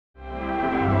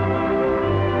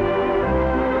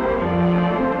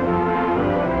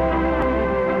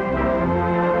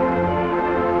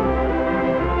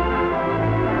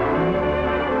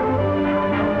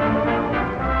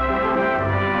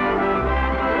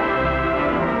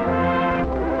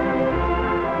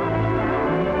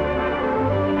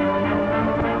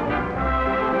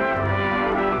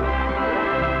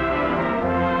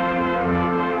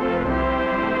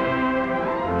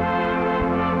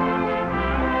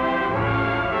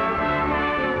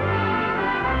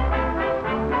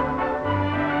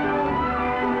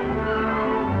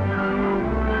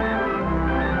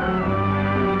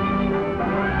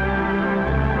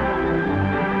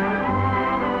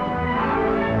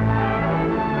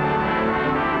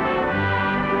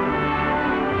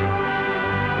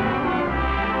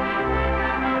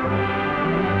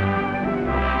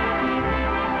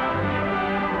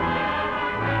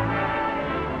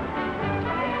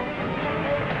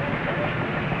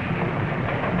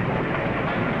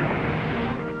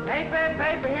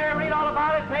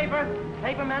paper.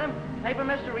 Paper, madam. Paper,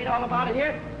 mister. Read all about it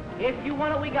here. If you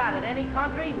want it, we got it. Any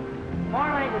country,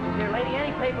 foreign languages here, lady.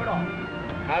 Any paper at all.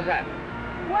 How's that?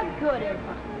 What good is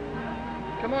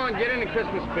it? Come on, get in the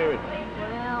Christmas spirit.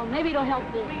 Well, maybe it'll help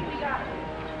business.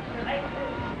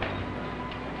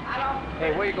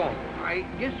 Hey, where you going? I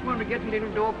just want to get a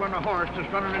little dope on a horse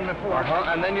that's running in the forest.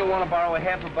 And then you'll want to borrow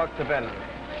 $50 to bet on it.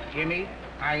 Jimmy,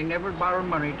 I never borrow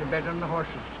money to bet on the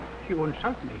horses. You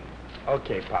insult me.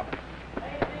 Okay, Pop.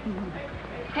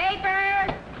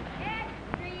 Papers!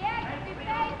 Extra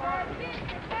paper,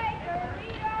 Mr. Paper,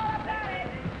 read all about it.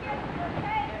 Extra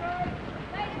paper,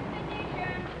 latest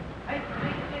edition.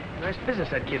 Nice business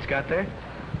that kid's got there.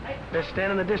 Best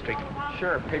stand in the district.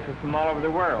 Sure, paper from all over the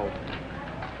world.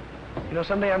 You know,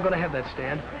 someday I'm going to have that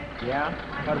stand. Yeah?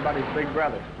 What about his big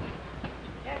brother?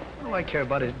 What do I care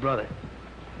about his brother?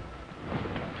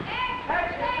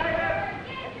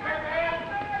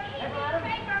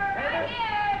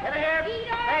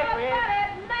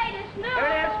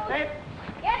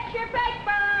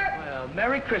 Well,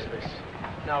 Merry Christmas.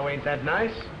 Now, ain't that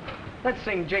nice? Let's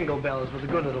sing Jingle Bells with the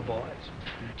good little boys.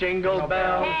 Jingle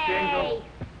bells, jingle...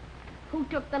 Who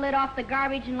took the lid off the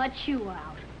garbage and let you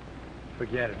out?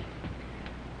 Forget it.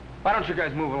 Why don't you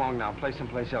guys move along now? Play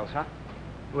someplace else, huh?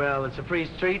 Well, it's a free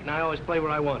street, and I always play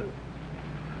where I want to.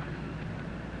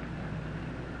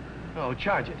 Oh,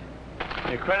 charge it.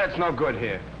 Your credit's no good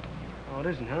here. Oh, it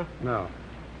isn't, huh? No.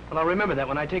 Well, I'll remember that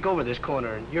when I take over this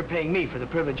corner, and you're paying me for the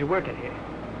privilege of working here.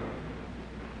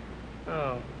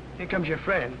 Oh, here comes your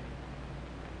friend.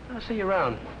 I'll see you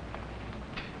around.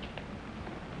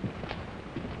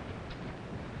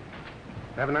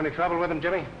 Having any trouble with him,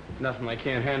 Jimmy? Nothing I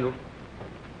can't handle.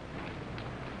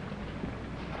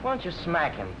 Why don't you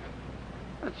smack him?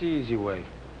 That's the easy way.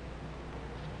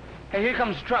 Hey, here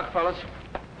comes the truck, fellas.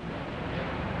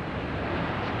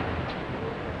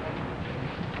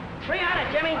 Bring on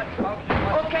it, Jimmy.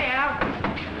 Okay, Al.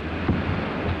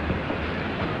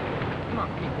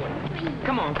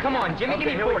 Come on, Jimmy, give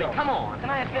me 40. Come on. Can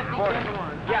I have 50? 40. Come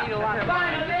on. Yeah.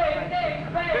 Fine,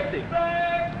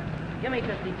 50. Give me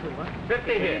 52, huh?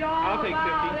 50 here. I'll take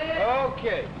 50.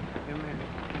 Okay.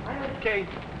 Okay.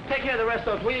 Take care of the rest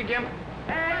of those, will you, Jim?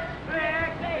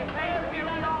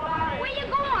 Where you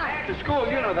going? To school,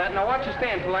 you know that. Now watch your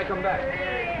stand till I come back.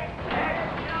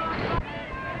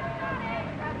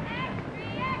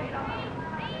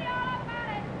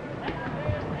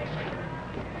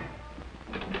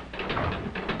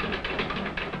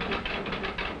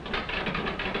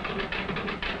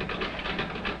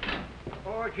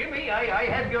 Oh, Jimmy, I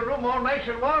have your room all nice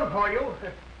and warm for you.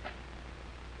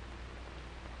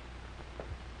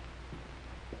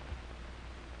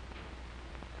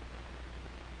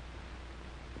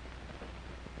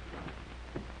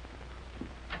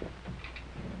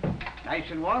 Nice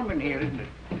and warm in here, isn't it?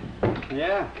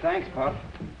 Yeah, thanks, Pop.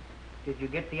 Did you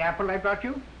get the apple I brought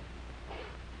you?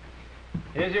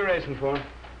 Here's your racing form.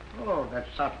 Oh, that's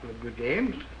thoughtful of you,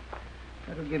 James.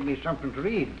 That'll give me something to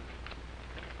read.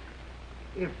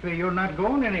 If you're not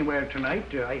going anywhere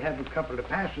tonight, I have a couple of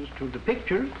passes to the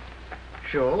picture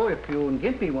show if you and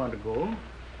Skippy want to go.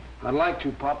 I'd like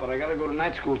to, Pop, but I gotta go to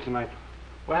night school tonight.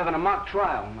 We're having a mock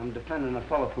trial, and I'm defending a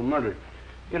fellow for murder.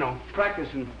 You know,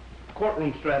 practicing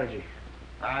courtroom strategy.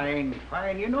 Fine,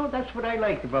 fine. You know, that's what I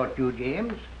like about you,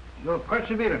 James. Your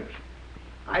perseverance.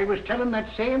 I was telling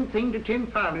that same thing to Tim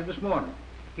Farley this morning.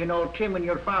 You know, Tim and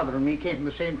your father and me came from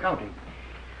the same county.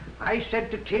 I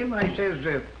said to Tim, I says,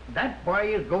 that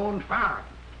boy is going far,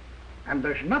 and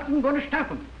there's nothing going to stop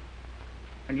him.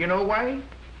 And you know why?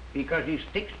 Because he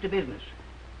sticks to business.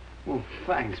 Well,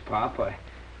 thanks, Pop.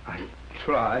 I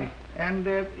try. And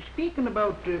speaking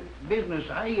about business,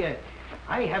 I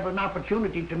have an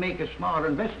opportunity to make a small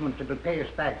investment that will pay us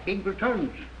back big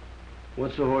returns.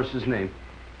 What's the horse's name?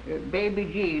 Baby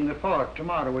G in the fort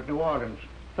tomorrow at New Orleans.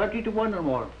 30 to 1 or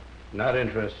more. Not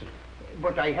interested.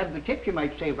 But I have the tip, you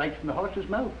might say, right from the horse's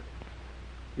mouth.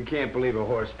 You can't believe a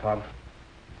horse, Pop.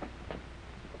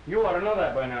 You ought to know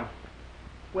that by now.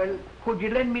 Well, could you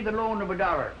lend me the loan of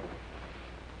 $1?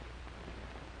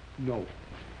 No.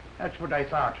 That's what I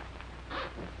thought.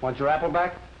 Want your apple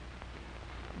back?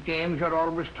 James, you're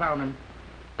always clowning.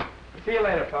 See you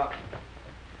later, Pop.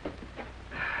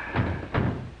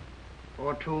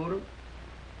 O'Toole,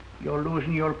 you're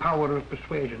losing your power of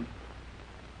persuasion.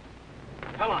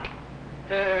 Come on.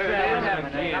 Come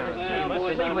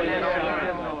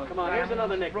on, here's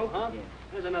another nickel, huh?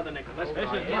 Here's another nickel. Let's go.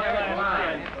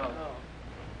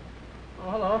 Oh,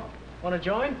 hello. Want to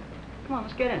join? Come on,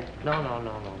 let's get in.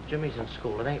 No. Jimmy's in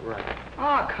school. It ain't right.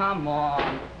 Oh, come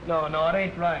on. No, it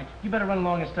ain't right. You better run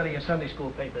along and study your Sunday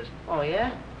school papers. Oh,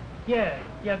 yeah? Yeah,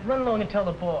 run along and tell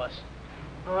the boss.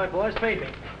 All right, boys, pay me.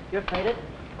 You're paid it.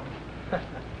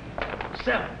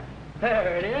 7.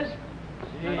 There it is.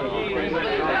 What are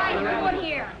you guys doing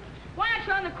here? Why aren't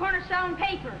you on the corner selling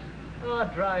papers? Oh,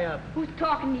 dry up. Who's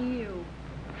talking to you?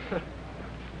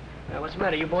 Now, what's the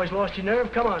matter? You boys lost your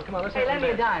nerve? Come on, let's Hey, have lend some me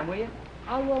a bets. dime, will you?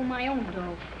 I'll roll my own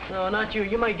dough. No, not you.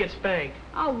 You might get spanked.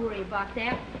 I'll worry about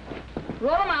that.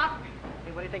 Roll 'em up.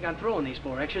 Hey, what do you think I'm throwing these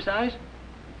for? Exercise?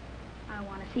 I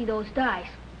want to see those dice.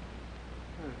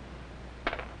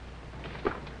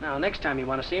 Now, next time you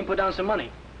want to see him, put down some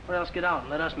money. Or else get out and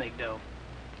let us make dough.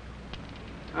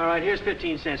 All right, here's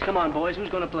 15 cents. Come on, boys. Who's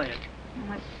going to play it?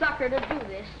 I'm a sucker to do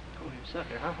this. Oh, you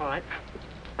sucker, huh? All right.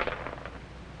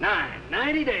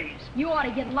 90 days. You ought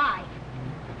to get live.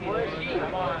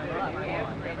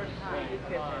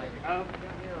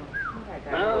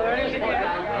 Well, there it is again.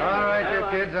 All right,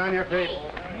 you kids, on your feet.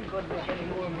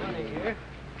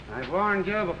 I've warned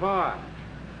you before.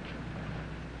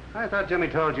 I thought Jimmy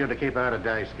told you to keep out of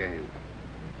dice games.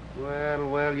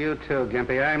 Well, you too,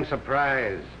 Gimpy. I'm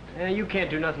surprised. Yeah, you can't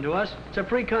do nothing to us. It's a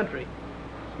free country.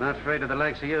 Not afraid of the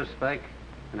likes of you, Spike.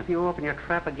 And if you open your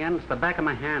trap again, it's the back of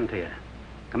my hand to you.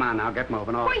 Come on now, get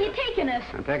moving on. Where are you taking us?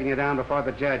 I'm taking you down before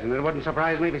the judge, and it wouldn't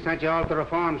surprise me if he sent you all to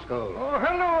reform school. Oh,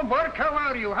 hello, Buck. How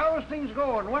are you? How's things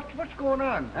going? What's going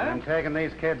on, huh? I'm taking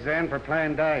these kids in for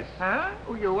playing dice. Huh?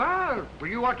 Oh, you are? Well,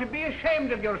 you ought to be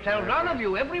ashamed of yourselves, all of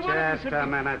you, every one of you. Just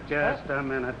a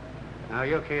minute. Now,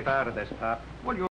 you keep out of this, Pop. Well, you